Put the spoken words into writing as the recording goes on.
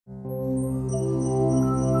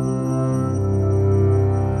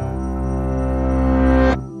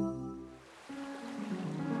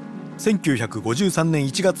1953年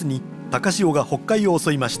1月に高潮が北海を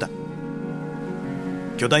襲いました。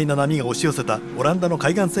巨大な波が押し寄せたオランダの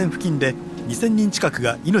海岸線付近で2000人近く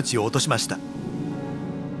が命を落としました。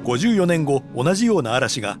54年後、同じような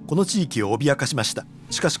嵐がこの地域を脅かしました。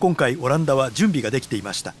しかし今回オランダは準備ができてい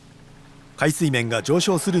ました。海水面が上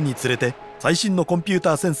昇するにつれて最新のコンピュー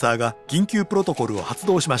ターセンサーが緊急プロトコルを発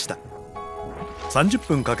動しました。30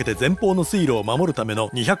分かけて前方の水路を守るための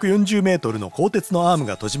240メートルの鋼鉄のアーム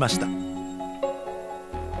が閉じました。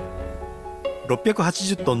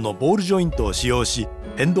680トンのボールジョイントを使用し、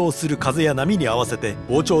変動する風や波に合わせて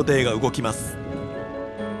防潮堤が動きます。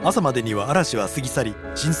朝までには嵐は過ぎ去り、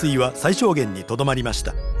浸水は最小限にとどまりまし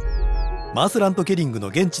た。マースラント・ケリングの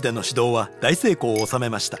現地での指導は大成功を収め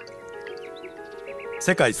ました。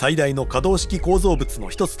世界最大の可動式構造物の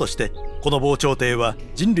一つとして、この防潮堤は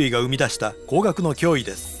人類が生み出した工学の脅威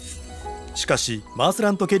です。しかしマースラ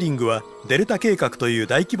ント・ケリングはデルタ計画という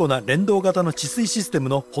大規模な連動型の治水システム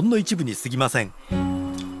のほんの一部に過ぎません。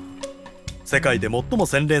世界で最も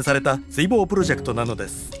洗練された水防プロジェクトなので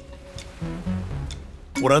す。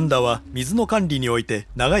オランダは水の管理において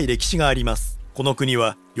長い歴史があります。この国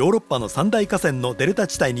はヨーロッパの三大河川のデルタ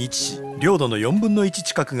地帯に位置し、領土の4分の1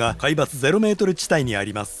近くが海抜0メートル地帯にあ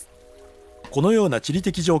ります。このような地理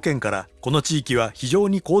的条件からこの地域は非常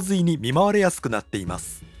に洪水に見舞われやすくなっていま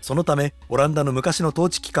す。そのためオランダの昔の統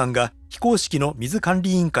治機関が非公式の水管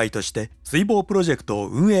理委員会として水防プロジェクトを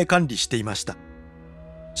運営管理していました。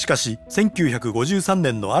しかし1953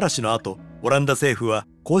年の嵐の後、オランダ政府は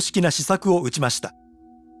公式な施策を打ちました。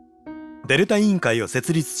デルタ委員会を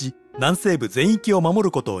設立し、南西部全域を守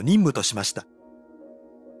ることを任務としました。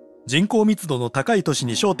人口密度の高い都市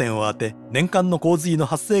に焦点を当て、年間の洪水の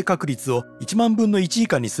発生確率を1万分の1以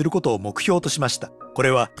下にすることを目標としました。こ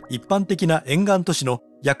れは一般的な沿岸都市の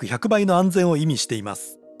約100倍の安全を意味していま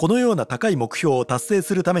す。このような高い目標を達成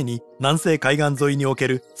するために、南西海岸沿いにおけ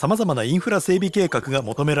る様々なインフラ整備計画が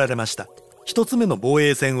求められました。一つ目の防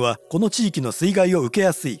衛線は、この地域の水害を受け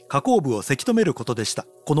やすい河口部をせき止めることでした。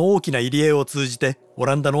この大きな入り江を通じて、オ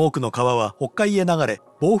ランダの多くの川は北海へ流れ、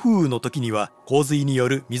暴風雨の時には洪水によ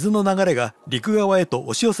る水の流れが陸側へと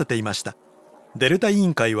押し寄せていました。デルタ委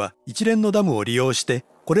員会は一連のダムを利用して、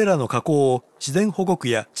これらの河口を自然保護区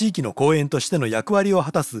や地域の公園としての役割を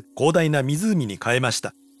果たす広大な湖に変えまし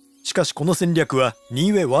た。しかしこの戦略は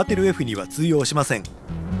ニーウェ・ワーテルエフには通用しません。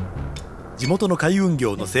地元の海運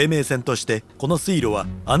業の生命線としてこの水路は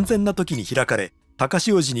安全な時に開かれ、高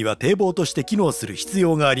潮時には堤防として機能する必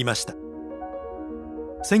要がありました。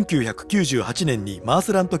1998年にマー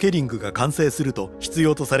スラント・ケリングが完成すると必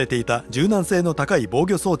要とされていた柔軟性の高い防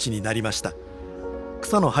御装置になりました。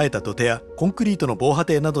草の生えた土手やコンクリートの防波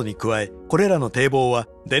堤などに加え、これらの堤防は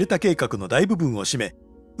デルタ計画の大部分を占め、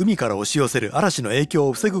海から押し寄せる嵐の影響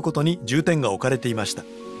を防ぐことに重点が置かれていました。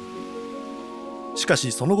しか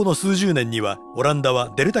しその後の数十年にはオランダ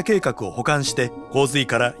はデルタ計画を補完して洪水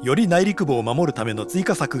からより内陸部を守るための追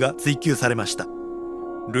加策が追求されました。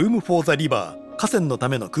ルーム・フォー・ザ・リバー、河川のた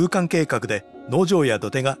めの空間計画で農場や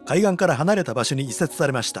土手が海岸から離れた場所に移設さ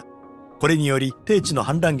れました。これにより低地の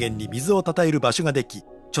氾濫源に水をたたえる場所ができ、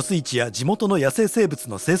貯水池や地元の野生生物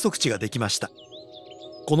の生息地ができました。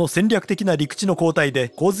この戦略的な陸地の交代で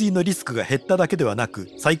洪水のリスクが減っただけではなく、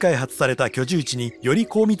再開発された居住地により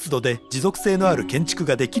高密度で持続性のある建築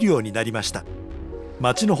ができるようになりました。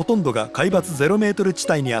町のほとんどが海抜0メートル地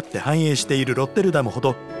帯にあって繁栄しているロッテルダムほ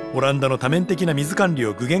ど、オランダの多面的な水管理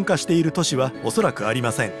を具現化している都市はおそらくあり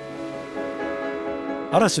ません。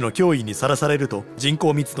嵐の脅威にさらされると、人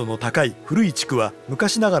口密度の高い古い地区は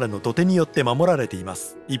昔ながらの土手によって守られていま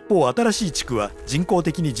す。一方、新しい地区は人工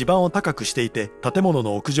的に地盤を高くしていて、建物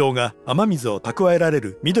の屋上が雨水を蓄えられ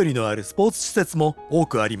る緑のあるスポーツ施設も多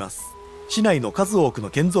くあります。市内の数多くの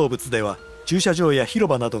建造物では駐車場や広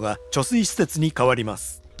場などが貯水施設に変わりま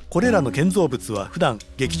す。これらの建造物は普段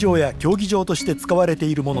劇場や競技場として使われて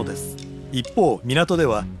いるものです。一方、港で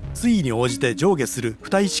は水位に応じて上下する浮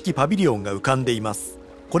体式パビリオンが浮かんでいます。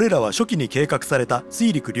これらは初期に計画された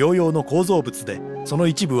水陸両用の構造物で、その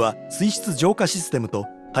一部は水質浄化システムと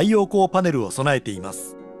太陽光パネルを備えていま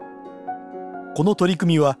す。この取り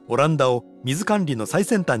組みはオランダを水管理の最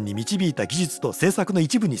先端に導いた技術と政策の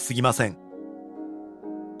一部に過ぎません。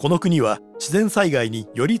この国は自然災害に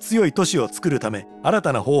より強い都市を作るため、新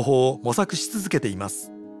たな方法を模索し続けています。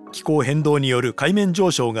気候変動による海面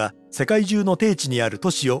上昇が世界中の低地にある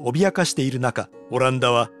都市を脅かしている中、オラン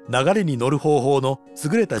ダは流れに乗る方法の優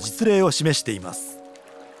れた実例を示しています。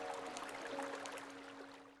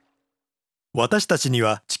私たちに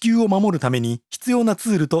は地球を守るために必要なツ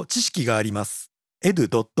ールと知識があります。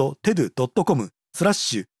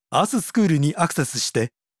ed.ted.com/Earth School にアクセスし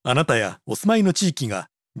て、あなたやお住まいの地域が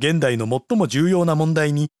現代の最も重要な問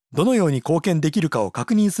題にどのように貢献できるかを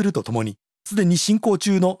確認するとともに、すでに進行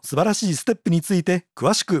中の素晴らしいステップについて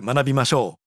詳しく学びましょう。